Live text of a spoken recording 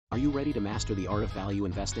Are you ready to master the art of value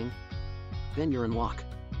investing? Then you're in luck.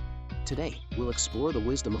 Today, we'll explore the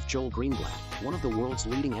wisdom of Joel Greenblatt, one of the world's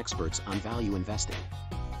leading experts on value investing.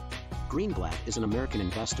 Greenblatt is an American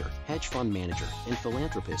investor, hedge fund manager, and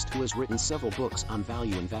philanthropist who has written several books on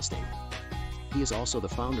value investing. He is also the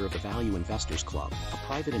founder of the Value Investors Club, a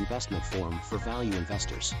private investment forum for value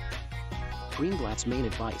investors. Greenblatt's main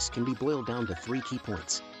advice can be boiled down to 3 key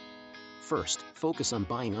points. First, focus on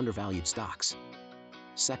buying undervalued stocks.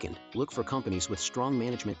 Second, look for companies with strong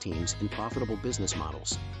management teams and profitable business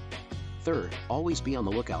models. Third, always be on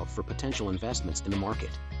the lookout for potential investments in the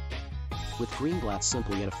market. With Greenblatt's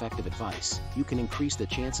simple yet effective advice, you can increase the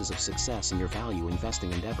chances of success in your value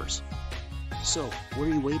investing endeavors. So, what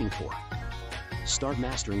are you waiting for? Start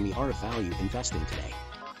mastering the art of value investing today.